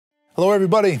Hello,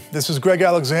 everybody. This is Greg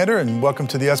Alexander, and welcome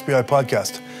to the SBI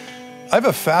podcast. I have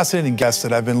a fascinating guest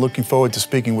that I've been looking forward to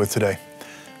speaking with today.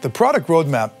 The product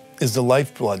roadmap is the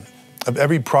lifeblood of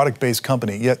every product-based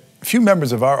company, yet few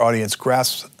members of our audience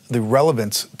grasp the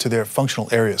relevance to their functional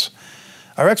areas.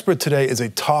 Our expert today is a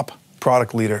top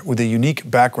product leader with a unique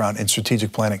background in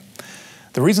strategic planning.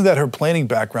 The reason that her planning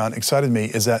background excited me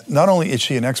is that not only is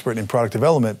she an expert in product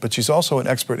development, but she's also an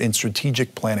expert in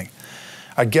strategic planning.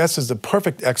 Our guest is the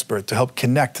perfect expert to help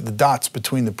connect the dots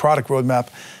between the product roadmap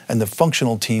and the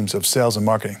functional teams of sales and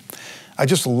marketing. I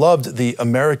just loved the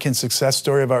American success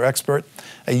story of our expert,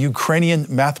 a Ukrainian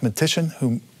mathematician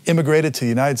who immigrated to the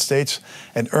United States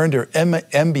and earned her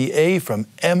MBA from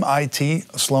MIT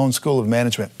Sloan School of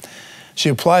Management. She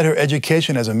applied her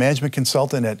education as a management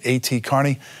consultant at A.T.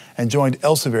 Kearney and joined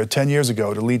Elsevier 10 years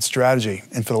ago to lead strategy,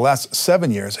 and for the last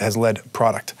 7 years has led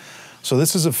product. So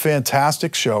this is a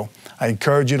fantastic show. I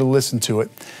encourage you to listen to it.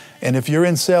 And if you're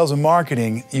in sales and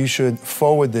marketing, you should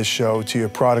forward this show to your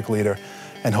product leader,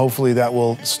 and hopefully that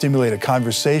will stimulate a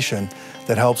conversation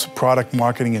that helps product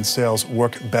marketing and sales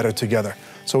work better together.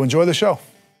 So enjoy the show.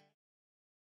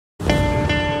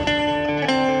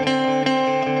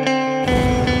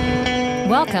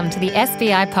 Welcome to the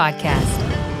SBI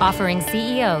podcast, offering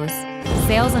CEOs,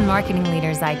 sales and marketing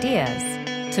leaders ideas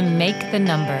to make the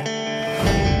number.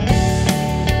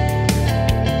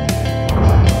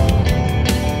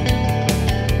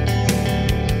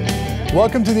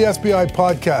 Welcome to the SBI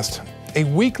podcast, a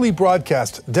weekly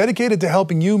broadcast dedicated to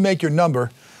helping you make your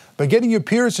number by getting your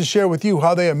peers to share with you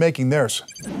how they are making theirs.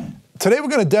 Today we're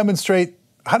going to demonstrate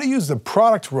how to use the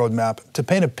product roadmap to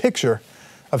paint a picture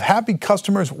of happy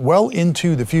customers well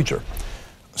into the future.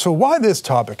 So why this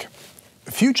topic?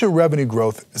 Future revenue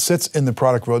growth sits in the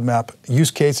product roadmap,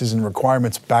 use cases and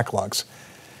requirements backlogs.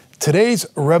 Today's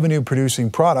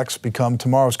revenue-producing products become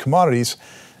tomorrow's commodities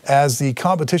as the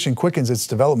competition quickens its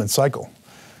development cycle.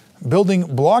 Building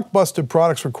blockbuster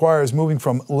products requires moving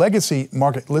from legacy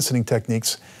market listening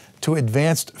techniques to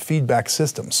advanced feedback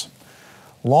systems.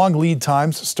 Long lead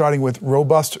times, starting with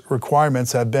robust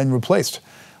requirements, have been replaced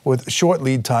with short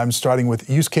lead times, starting with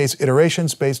use case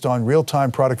iterations based on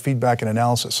real-time product feedback and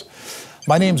analysis.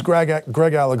 My name's Greg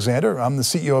Alexander. I'm the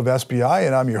CEO of SBI,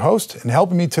 and I'm your host. And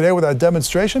helping me today with our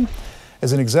demonstration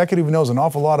is an executive who knows an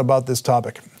awful lot about this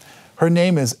topic. Her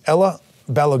name is Ella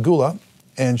Balagula,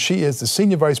 and she is the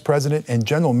Senior Vice President and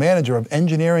General Manager of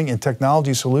Engineering and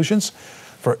Technology Solutions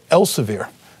for Elsevier.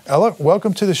 Ella,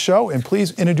 welcome to the show, and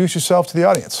please introduce yourself to the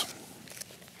audience.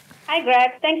 Hi,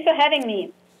 Greg. Thanks for having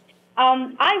me.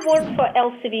 I work for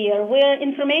Elsevier. We're an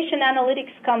information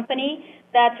analytics company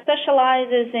that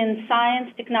specializes in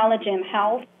science, technology, and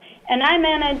health. And I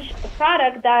manage a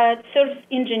product that serves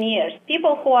engineers,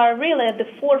 people who are really at the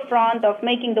forefront of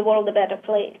making the world a better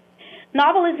place.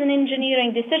 Novel is an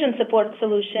engineering decision support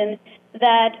solution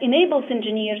that enables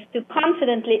engineers to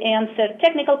confidently answer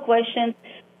technical questions,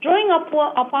 drawing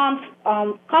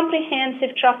upon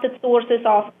comprehensive trusted sources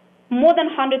of more than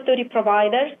 130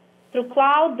 providers through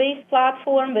cloud-based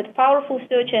platform with powerful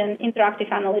search and interactive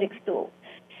analytics tools.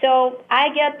 So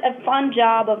I get a fun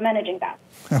job of managing that.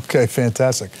 Okay,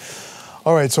 fantastic.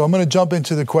 All right, so I'm going to jump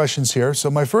into the questions here.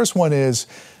 So my first one is,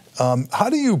 how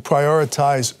do you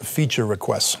prioritize feature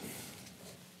requests?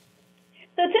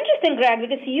 So it's interesting, Greg,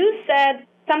 because you said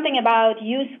something about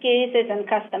use cases and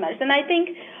customers. And I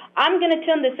think I'm going to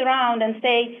turn this around and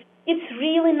say, it's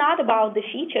really not about the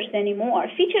features anymore.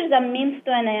 Features are means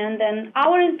to an end, and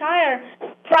our entire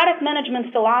product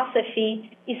management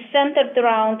philosophy is centered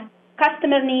around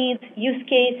customer needs, use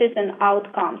cases, and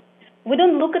outcomes. We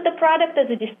don't look at the product as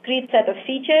a discrete set of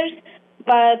features,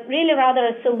 but really rather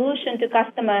a solution to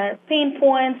customer pain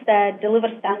points that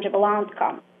delivers tangible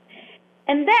outcomes.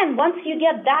 And then once you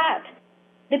get that,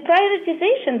 the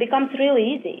prioritization becomes really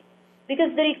easy,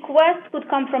 because the request could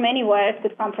come from anywhere. It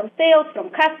could come from sales, from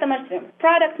customers, from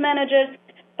product managers.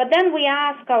 But then we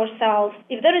ask ourselves,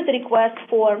 if there is a request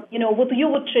for, what you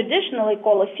would traditionally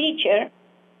call a feature,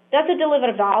 does it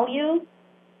deliver value?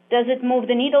 Does it move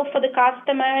the needle for the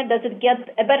customer? Does it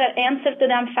get a better answer to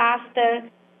them faster?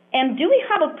 And do we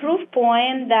have a proof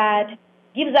point that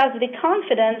gives us the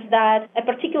confidence that a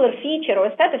particular feature or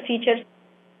a set of features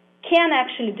can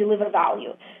actually deliver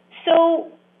value? So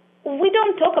we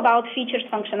don't talk about features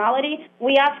functionality.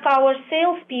 We ask our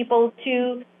salespeople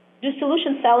to do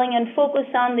solution selling and focus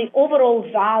on the overall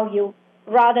value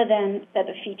rather than set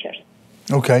of features.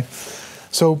 Okay.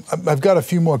 So I've got a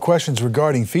few more questions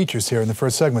regarding features here in the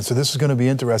first segment. So this is going to be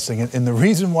interesting. And the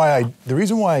reason why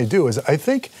I do is I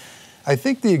think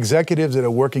the executives that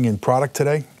are working in product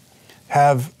today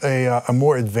have a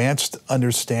more advanced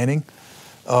understanding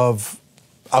of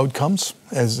outcomes,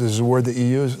 as is a word that you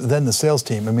use, then the sales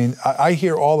team. I mean, I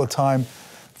hear all the time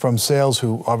from sales,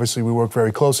 who obviously we work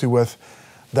very closely with,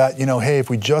 that, hey, if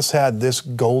we just had this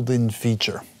golden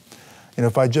feature,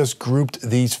 if I just grouped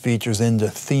these features into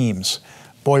themes,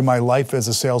 boy, my life as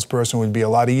a salesperson would be a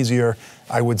lot easier.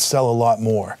 I would sell a lot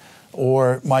more.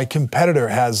 Or my competitor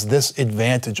has this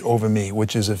advantage over me,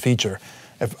 which is a feature.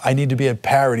 If I need to be at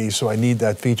parity, so I need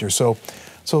that feature. So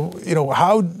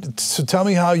tell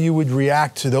me how you would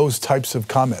react to those types of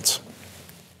comments.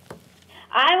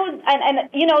 I would, and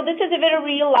this is a very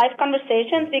real life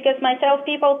conversation, because my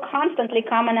salespeople constantly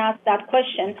come and ask that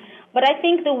question. But I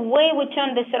think the way we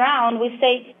turn this around, we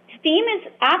say theme is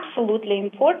absolutely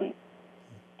important,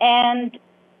 and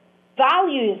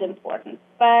value is important.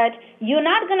 But you're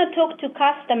not going to talk to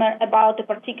customer about a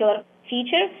particular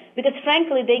feature, because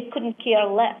frankly they couldn't care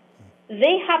less.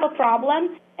 They have a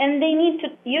problem, and they need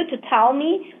you to tell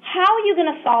me how you're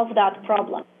going to solve that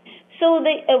problem. So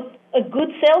a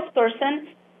good salesperson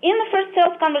in the first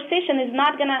sales conversation is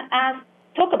not going to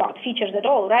talk about features at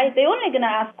all, right? They're only going to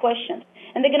ask questions,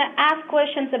 and they're going to ask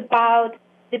questions about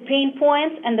the pain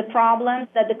points and the problems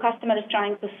that the customer is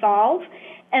trying to solve.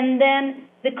 And then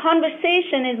the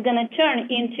conversation is going to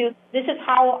turn into, this is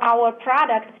how our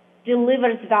product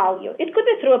delivers value. It could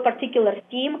be through a particular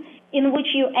theme in which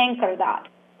you anchor that.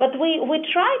 But we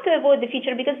try to avoid the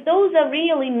feature, because those are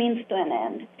really means to an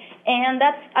end. And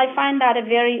I find that a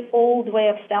very old way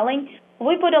of selling.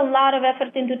 We put a lot of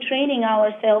effort into training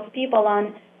our salespeople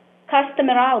on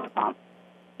customer outcomes.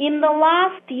 In the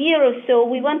last year or so,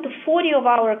 we went to 40 of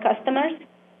our customers,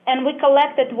 and we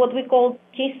collected what we call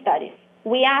case studies.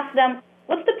 We asked them,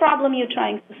 what's the problem you're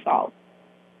trying to solve?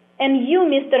 And you,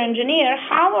 Mr. Engineer,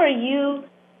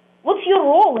 what's your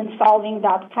role in solving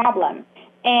that problem?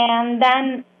 And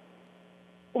then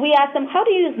we asked them, how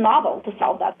do you use novel to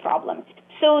solve that problem?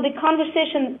 So the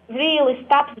conversation really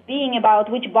stops being about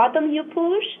which button you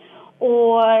push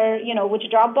or, which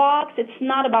drop box. It's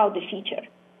not about the feature.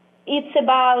 It's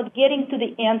about getting to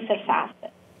the answer faster.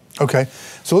 Okay,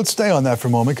 so let's stay on that for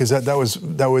a moment, because that was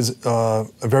a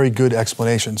very good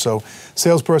explanation. So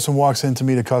salesperson walks in to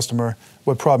meet a customer.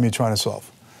 What problem are you trying to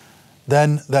solve?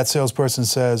 Then that salesperson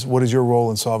says, what is your role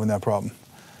in solving that problem?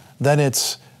 Then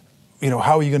it's,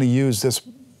 how are you going to use this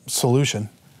solution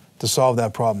to solve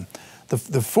that problem?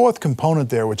 The fourth component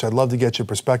there, which I'd love to get your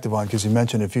perspective on, because you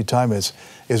mentioned it a few times,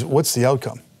 is what's the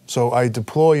outcome? So I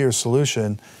deploy your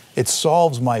solution, it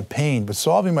solves my pain, but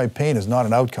solving my pain is not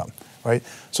an outcome, right?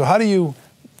 So how do you,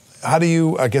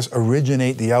 I guess,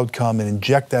 originate the outcome and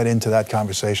inject that into that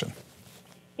conversation?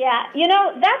 Yeah,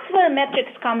 that's where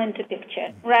metrics come into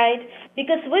picture, right?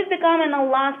 Because we've become in the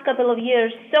last couple of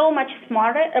years so much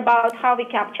smarter about how we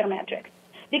capture metrics.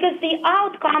 Because the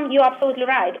outcome, you're absolutely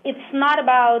right, it's not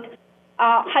about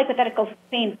hypothetical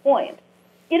pain point.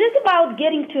 It is about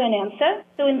getting to an answer.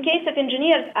 So in case of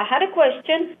engineers, I had a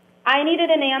question, I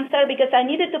needed an answer because I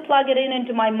needed to plug it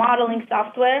into my modeling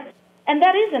software, and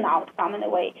that is an outcome in a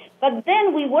way. But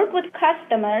then we work with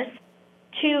customers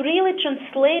to really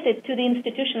translate it to the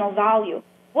institutional value.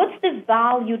 What's the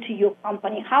value to your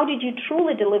company? How did you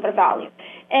truly deliver value?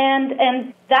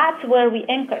 And that's where we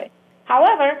anchor it.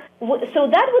 However, so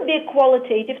that would be a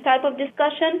qualitative type of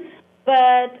discussion,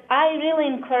 but I really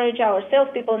encourage our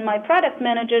salespeople and my product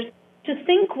managers to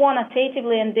think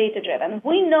quantitatively and data-driven.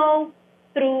 We know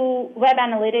through web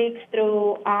analytics,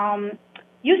 through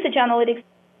usage analytics,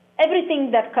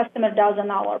 everything that customer does on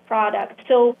our product.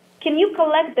 So can you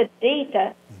collect the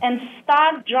data and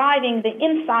start driving the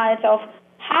insights of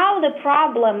how the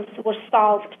problems were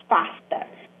solved faster?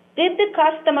 Did the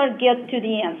customer get to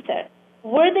the answer?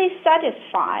 Were they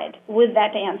satisfied with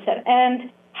that answer?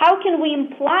 And how can we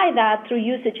imply that through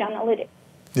usage analytics?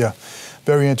 Yeah,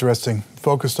 very interesting.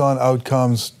 Focused on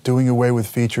outcomes, doing away with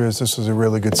features. This is a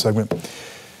really good segment.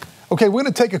 Okay, we're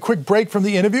going to take a quick break from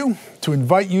the interview to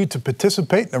invite you to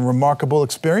participate in a remarkable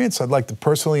experience. I'd like to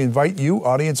personally invite you,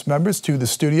 audience members, to the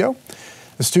studio.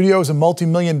 The studio is a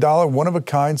multi-million-dollar,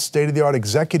 one-of-a-kind, state-of-the-art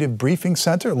executive briefing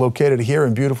center located here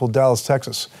in beautiful Dallas,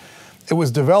 Texas. It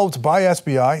was developed by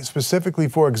SBI specifically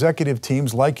for executive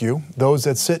teams like you, those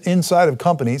that sit inside of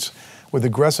companies with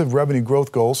aggressive revenue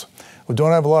growth goals, who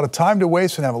don't have a lot of time to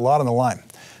waste and have a lot on the line.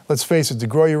 Let's face it, to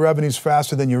grow your revenues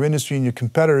faster than your industry and your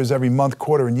competitors every month,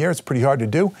 quarter, and year, it's pretty hard to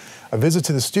do. A visit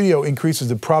to the studio increases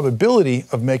the probability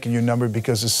of making your number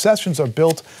because the sessions are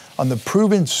built on the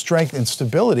proven strength and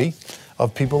stability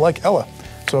of people like Ella.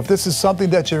 So if this is something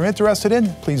that you're interested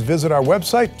in, please visit our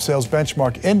website,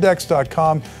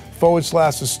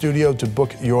 salesbenchmarkindex.com/the studio to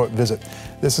book your visit.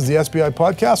 This is the SBI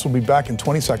Podcast. We'll be back in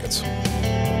 20 seconds.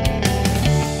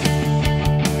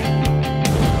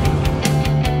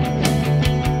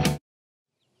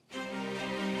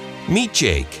 Meet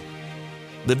Jake,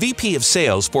 the VP of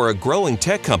Sales for a growing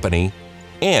tech company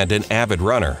and an avid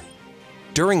runner.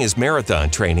 During his marathon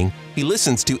training, he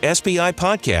listens to SBI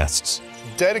podcasts.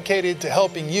 Dedicated to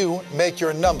helping you make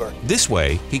your number. This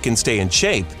way, he can stay in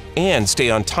shape and stay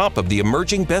on top of the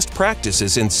emerging best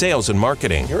practices in sales and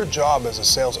marketing. Your job as a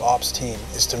sales ops team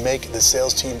is to make the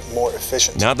sales team more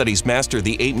efficient. Now that he's mastered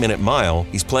the 8-minute mile,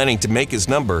 he's planning to make his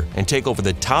number and take over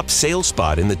the top sales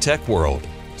spot in the tech world.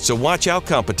 So watch out,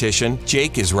 competition.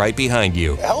 Jake is right behind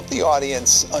you. Help the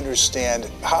audience understand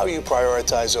how you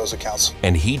prioritize those accounts.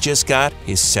 And he just got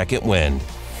his second win.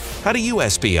 How do you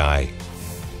SBI?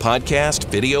 Podcast,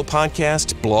 video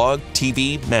podcast, blog,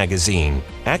 TV, magazine.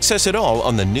 Access it all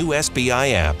on the new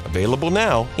SBI app, available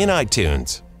now in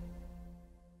iTunes.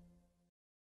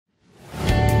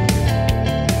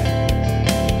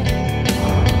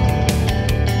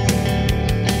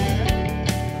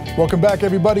 Welcome back,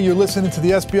 everybody. You're listening to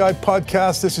the SBI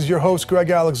podcast. This is your host,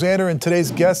 Greg Alexander, and today's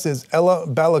guest is Ella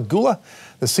Balagula,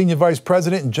 the Senior Vice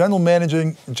President and General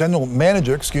Manager,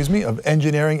 of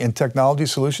Engineering and Technology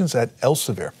Solutions at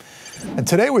Elsevier. And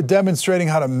today we're demonstrating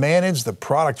how to manage the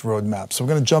product roadmap. So we're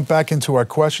going to jump back into our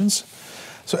questions.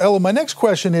 So Ella, my next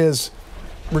question is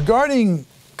regarding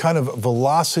kind of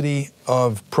velocity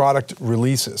of product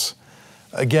releases.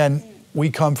 Again, we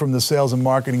come from the sales and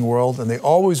marketing world, and they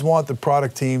always want the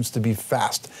product teams to be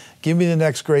fast. Give me the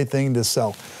next great thing to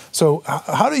sell. So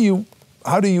how do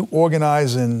you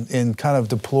organize and kind of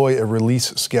deploy a release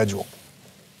schedule?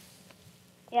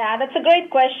 Yeah, that's a great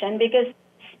question because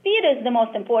speed is the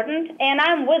most important, and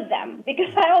I'm with them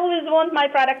because I always want my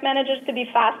product managers to be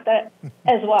faster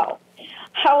as well.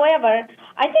 However,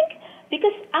 I think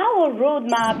because our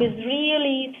roadmap is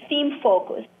really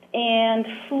theme-focused and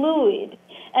fluid,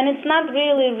 and it's not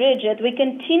really rigid, we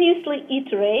continuously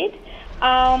iterate.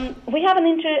 We have an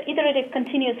iterative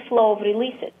continuous flow of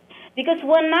releases because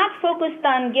we're not focused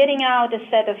on getting out a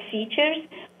set of features,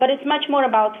 but it's much more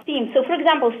about theme. So, for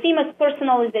example, theme is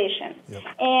personalization. Yep.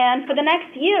 And for the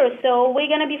next year or so, we're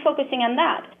going to be focusing on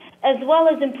that, as well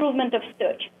as improvement of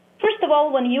search. First of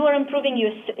all, when you are improving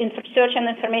your search and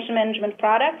information management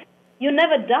products, you're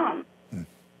never done.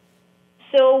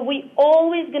 So we're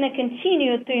always going to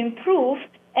continue to improve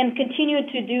and continue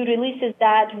to do releases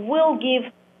that will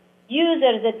give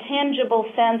users a tangible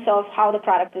sense of how the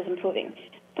product is improving.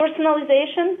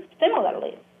 Personalization,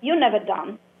 similarly, you're never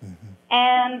done.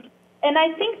 And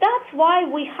I think that's why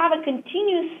we have a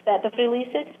continuous set of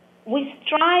releases. We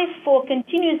strive for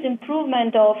continuous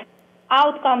improvement of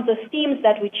outcomes of themes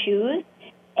that we choose,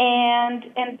 and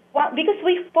because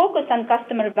we focus on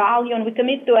customer value and we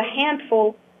commit to a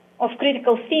handful of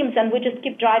critical themes and we just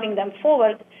keep driving them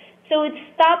forward. So it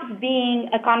stops being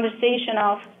a conversation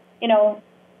of,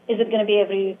 is it going to be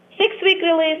every 6-week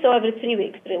release or every 3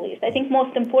 weeks release? I think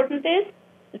most important is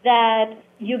that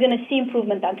you're going to see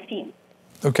improvement on theme.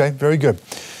 Okay, very good.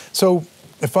 So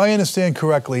if I understand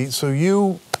correctly, do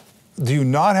you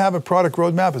not have a product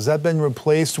roadmap? Has that been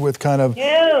replaced with kind of...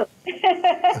 No.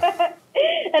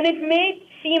 And it may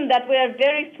seem that we are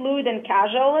very fluid and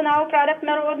casual in our product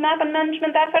roadmap and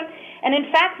management effort. And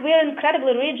in fact, we are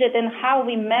incredibly rigid in how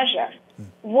we measure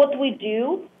what we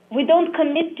do. We don't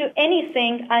commit to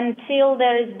anything until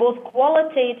there is both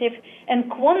qualitative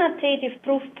and quantitative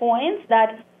proof points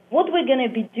that what we're going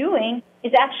to be doing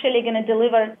is actually going to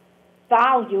deliver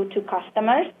value to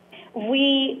customers.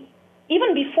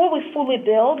 Even before we fully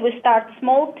build, we start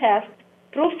small tests,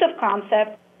 proofs of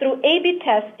concept. Through A/B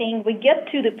testing, we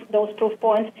get to those proof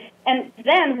points, and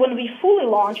then when we fully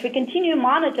launch, we continue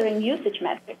monitoring usage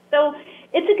metrics. So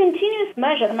it's a continuous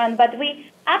measurement, but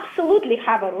we absolutely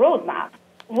have a roadmap.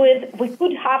 We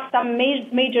could have some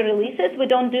major releases. We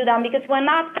don't do them because we're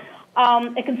not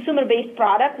a consumer-based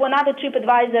product. We're not a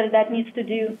TripAdvisor that needs to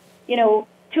do 2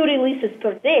 releases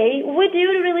per day. We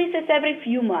do releases every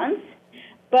few months,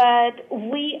 but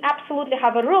we absolutely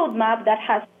have a roadmap that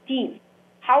has themes.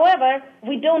 However,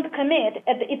 we don't commit.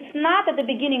 It's not at the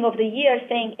beginning of the year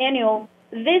saying annual,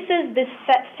 this is the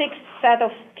fixed set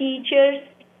of features,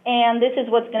 and this is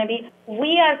what's going to be.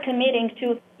 We are committing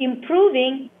to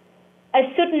improving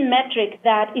a certain metric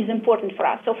that is important for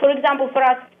us. So, for example, for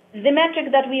us, the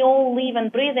metric that we all live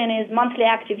and breathe in is monthly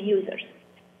active users.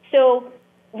 So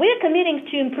we're committing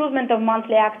to improvement of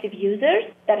monthly active users,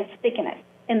 that is stickiness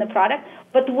in the product,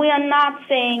 but we are not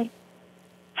saying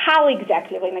how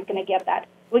exactly we're going to get that.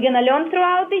 We're going to learn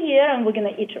throughout the year, and we're going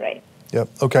to iterate. Yep,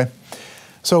 okay.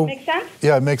 So, make sense?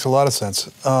 Yeah, it makes a lot of sense.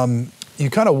 You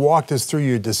kind of walked us through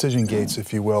your decision gates,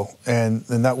 if you will, and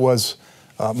that was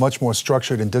much more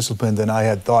structured and disciplined than I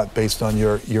had thought based on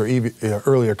your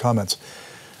earlier comments.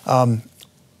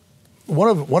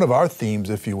 One of our themes,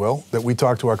 if you will, that we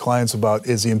talk to our clients about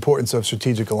is the importance of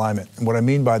strategic alignment. And what I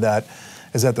mean by that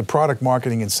is that the product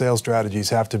marketing and sales strategies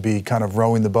have to be kind of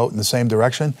rowing the boat in the same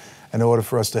direction in order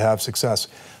for us to have success.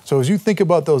 So as you think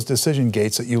about those decision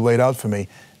gates that you laid out for me,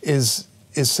 is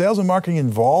sales and marketing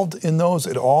involved in those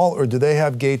at all, or do they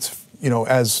have gates,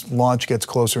 as launch gets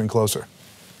closer and closer?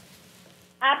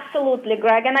 Absolutely,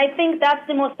 Greg. And I think that's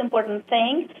the most important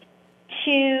thing,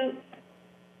 to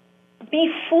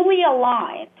be fully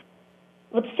aligned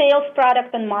with sales,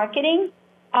 product, and marketing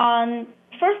on,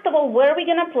 first of all, where are we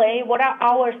going to play, what are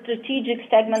our strategic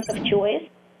segments of choice,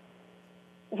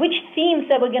 which themes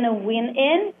that we're going to win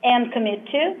in and commit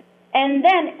to. And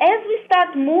then as we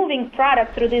start moving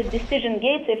product through these decision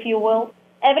gates, if you will,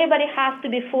 everybody has to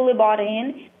be fully bought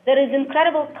in. There is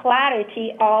incredible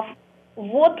clarity of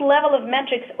what level of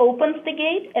metrics opens the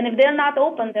gate, and if they're not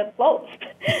open, they're closed.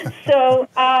 So,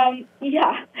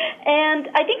 yeah. And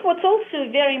I think what's also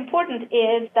very important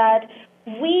is that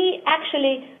we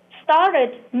actually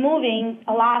started moving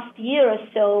last year or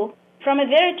so from a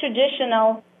very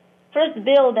traditional first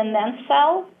build and then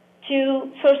sell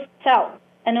to first sell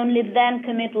and only then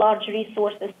commit large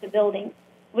resources to building.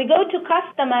 We go to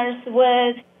customers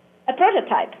with a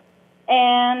prototype,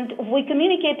 and we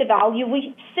communicate the value.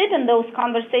 We sit in those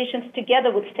conversations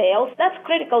together with sales. That's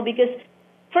critical because,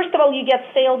 first of all, you get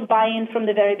sales buy-in from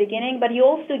the very beginning, but you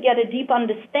also get a deep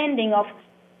understanding of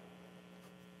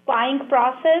buying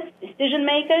process, decision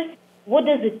makers, what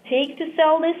does it take to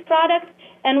sell this product?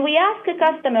 And we ask a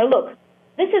customer, look,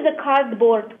 this is a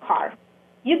cardboard car.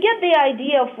 You get the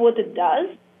idea of what it does.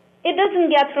 It doesn't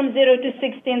get from 0 to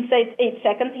 60 in, say, 8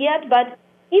 seconds yet, but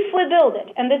if we build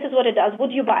it, and this is what it does,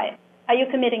 would you buy it? Are you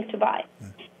committing to buy?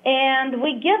 And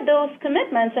we get those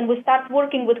commitments, and we start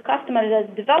working with customers as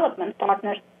development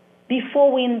partners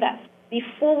before we invest,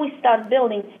 before we start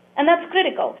building. And that's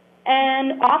critical.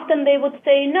 And often they would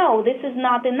say, no, this is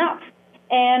not enough.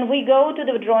 And we go to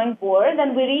the drawing board,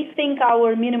 and we rethink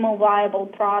our minimal viable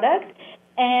product,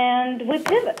 and we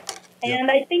pivot.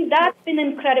 And I think that's been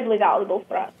incredibly valuable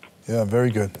for us. Yeah, very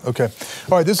good. Okay.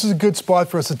 All right, this is a good spot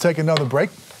for us to take another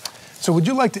break. So would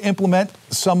you like to implement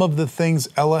some of the things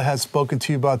Ella has spoken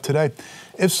to you about today?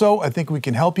 If so, I think we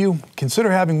can help you. Consider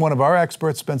having one of our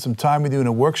experts spend some time with you in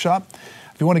a workshop.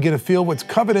 If you want to get a feel what's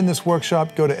covered in this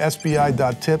workshop, go to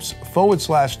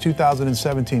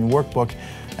sbi.tips/2017 workbook,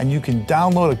 and you can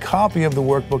download a copy of the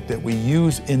workbook that we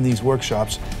use in these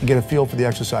workshops and get a feel for the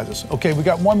exercises. Okay, we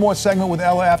got one more segment with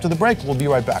Ella after the break. We'll be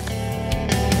right back.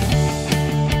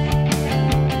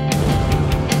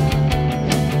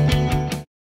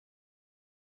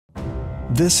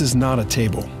 This is not a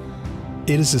table.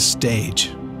 It is a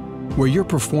stage where your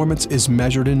performance is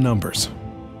measured in numbers.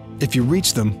 If you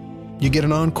reach them, you get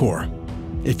an encore.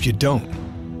 If you don't,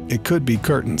 it could be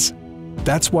curtains.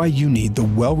 That's why you need the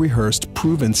well-rehearsed,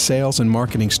 proven sales and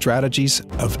marketing strategies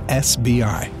of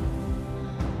SBI.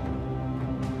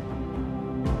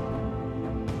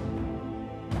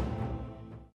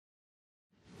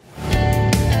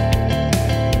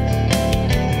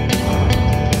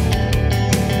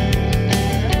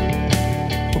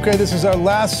 Okay, this is our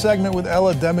last segment with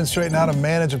Ella demonstrating how to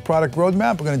manage a product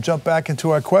roadmap. We're going to jump back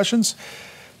into our questions.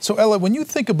 So Ella, when you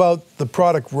think about the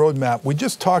product roadmap, we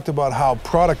just talked about how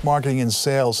product marketing and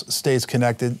sales stays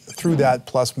connected through that,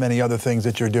 plus many other things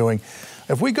that you're doing.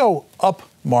 If we go up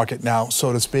market now,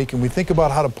 so to speak, and we think about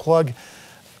how to plug,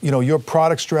 your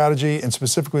product strategy and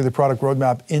specifically the product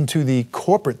roadmap into the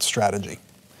corporate strategy,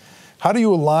 how do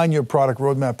you align your product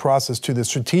roadmap process to the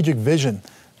strategic vision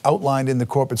outlined in the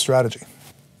corporate strategy?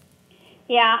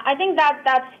 Yeah, I think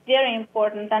that's very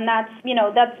important, and that's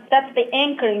the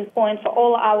anchoring point for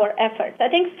all our efforts. I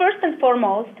think first and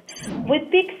foremost, we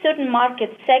pick certain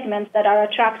market segments that are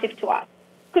attractive to us.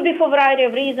 Could be for a variety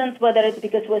of reasons, whether it's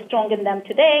because we're strong in them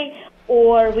today,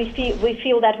 or we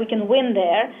feel that we can win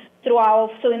there so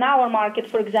in our market,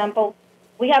 for example,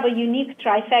 we have a unique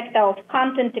trifecta of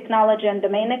content, technology, and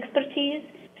domain expertise.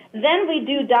 Then we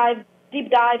do deep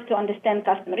dive to understand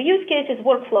customer use cases,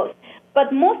 workflows.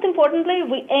 But most importantly,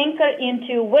 we anchor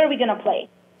into where we're going to play,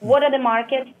 what are the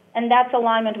markets, and that's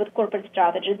alignment with corporate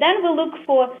strategy. Then we look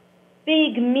for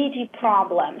big, meaty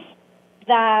problems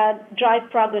that drive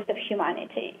progress of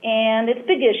humanity. And it's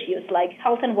big issues like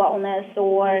health and wellness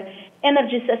or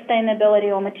energy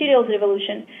sustainability or materials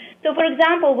revolution. So, for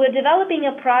example, we're developing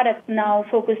a product now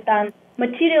focused on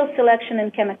material selection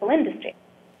in chemical industry.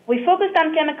 We focused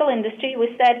on chemical industry.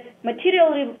 We said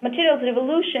materials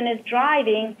revolution is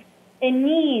driving a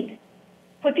need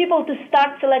for people to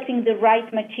start selecting the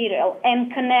right material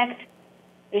and connect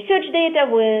research data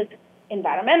with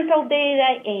environmental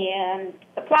data and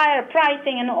supply supplier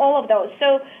pricing and all of those.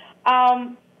 So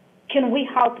can we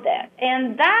help there?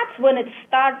 And that's when it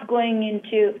starts going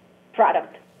into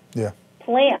product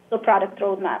plan, the product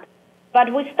roadmap.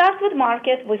 But we start with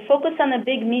market, we focus on a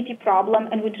big meaty problem,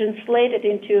 and we translate it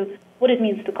into what it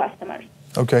means to customers.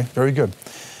 Okay, very good.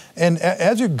 And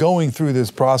as you're going through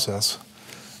this process,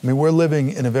 I mean, we're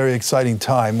living in a very exciting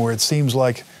time where it seems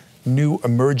like new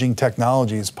emerging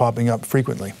technology is popping up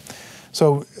frequently.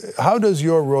 So how does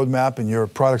your roadmap and your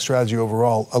product strategy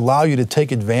overall allow you to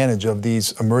take advantage of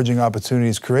these emerging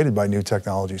opportunities created by new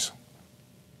technologies?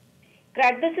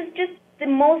 Greg, this is just the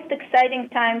most exciting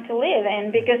time to live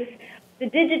in, because the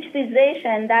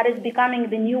digitization that is becoming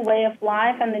the new way of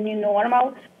life and the new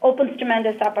normal opens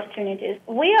tremendous opportunities.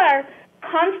 We are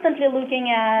constantly looking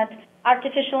at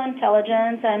artificial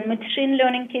intelligence and machine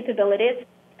learning capabilities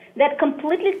that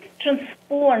completely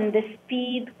transform the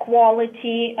speed,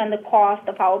 quality, and the cost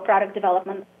of our product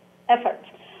development efforts.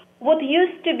 What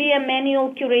used to be a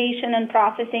manual curation and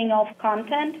processing of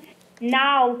content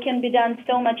now can be done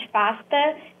so much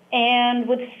faster and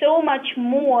with so much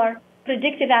more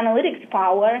predictive analytics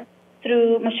power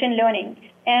through machine learning.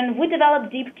 And we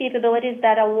developed deep capabilities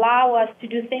that allow us to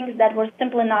do things that were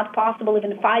simply not possible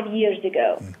even 5 years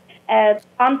ago at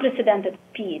unprecedented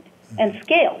speed and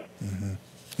scale. Mm-hmm.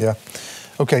 Yeah.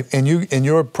 Okay. And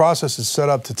your process is set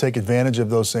up to take advantage of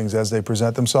those things as they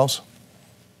present themselves?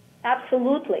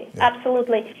 Absolutely. Yeah.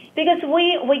 Absolutely. Because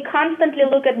we constantly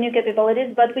look at new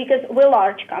capabilities, but because we're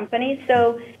large companies,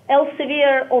 so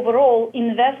Elsevier overall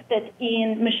invested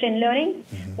in machine learning.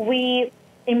 Mm-hmm. We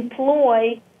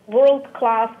employ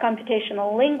world-class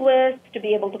computational linguists to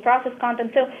be able to process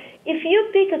content. So if you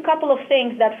pick a couple of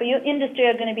things that for your industry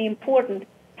are going to be important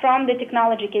from the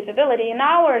technology capability, in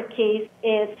our case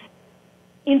it's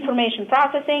information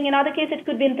processing. In other cases, it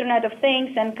could be Internet of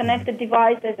Things and connected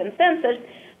devices and sensors.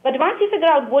 But once you figure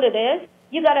out what it is,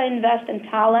 you got to invest in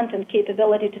talent and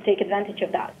capability to take advantage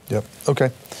of that. Yep.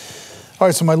 Okay. All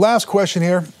right. So my last question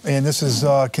here, and this is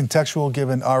contextual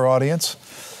given our audience.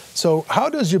 So how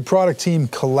does your product team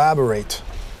collaborate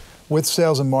with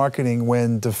sales and marketing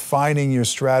when defining your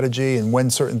strategy and when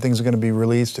certain things are going to be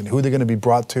released and who they're going to be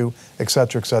brought to, et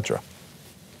cetera, et cetera?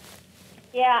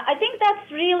 Yeah, I think that's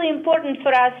really important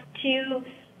for us to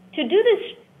do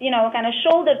this, kind of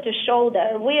shoulder to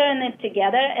shoulder. We are in it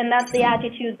together, and that's the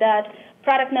attitude that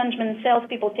product management and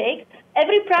salespeople take.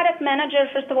 Every product manager,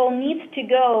 first of all, needs to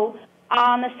go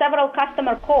on several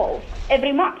customer calls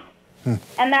every month.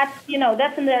 And that's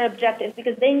in their objective,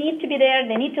 because they need to be there,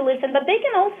 they need to listen, but they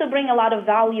can also bring a lot of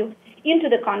value into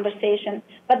the conversation.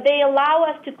 But they allow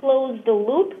us to close the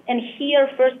loop and hear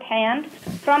firsthand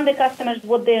from the customers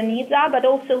what their needs are, but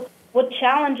also what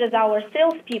challenges our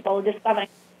salespeople are discovering.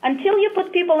 Until you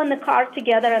put people in the car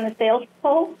together on a sales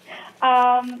call,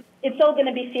 it's all going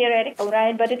to be theoretical,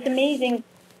 right? But it's amazing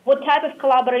what type of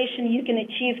collaboration you can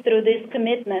achieve through this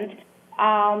commitment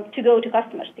to go to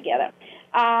customers together.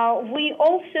 We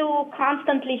also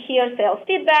constantly hear sales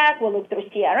feedback. We look through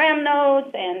CRM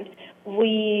notes, and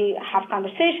we have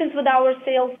conversations with our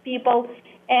salespeople.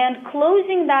 And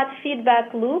closing that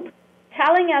feedback loop,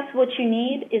 telling us what you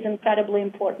need, is incredibly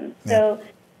important. Yeah. So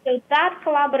that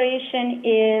collaboration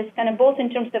is kind of both in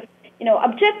terms of,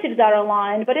 objectives are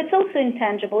aligned, but it's also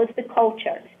intangible. It's the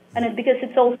culture, and it's because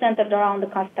it's all centered around the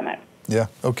customer. Yeah,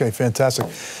 okay, fantastic.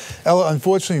 Ella,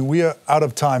 unfortunately, we are out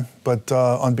of time, but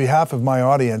on behalf of my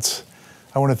audience,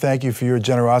 I want to thank you for your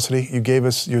generosity. You gave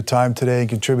us your time today and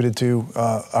contributed to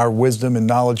our wisdom and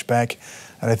knowledge bank,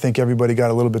 and I think everybody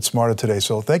got a little bit smarter today,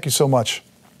 so thank you so much.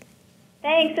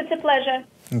 Thanks, it's a pleasure.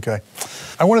 Okay.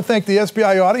 I want to thank the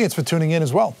SBI audience for tuning in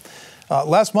as well.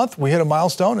 Last month, we hit a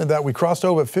milestone in that we crossed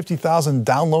over 50,000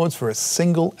 downloads for a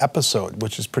single episode,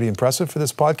 which is pretty impressive for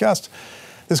this podcast.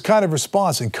 This kind of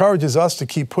response encourages us to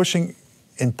keep pushing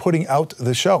and putting out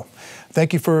the show.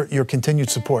 Thank you for your continued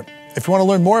support. If you want to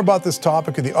learn more about this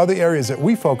topic or the other areas that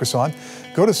we focus on,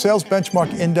 go to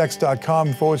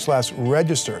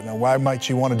salesbenchmarkindex.com/register. Now, why might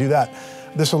you want to do that?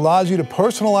 This allows you to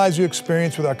personalize your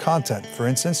experience with our content. For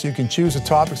instance, you can choose the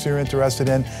topics you're interested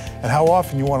in and how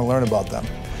often you want to learn about them.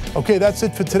 Okay, that's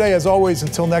it for today. As always,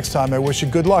 until next time, I wish you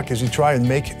good luck as you try and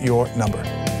make your number.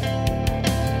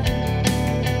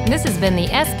 This has been the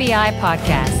SBI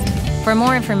Podcast. For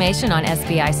more information on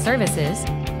SBI services,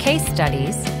 case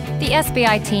studies, the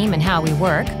SBI team and how we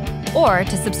work, or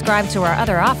to subscribe to our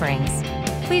other offerings,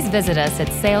 please visit us at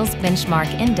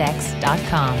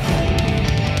salesbenchmarkindex.com.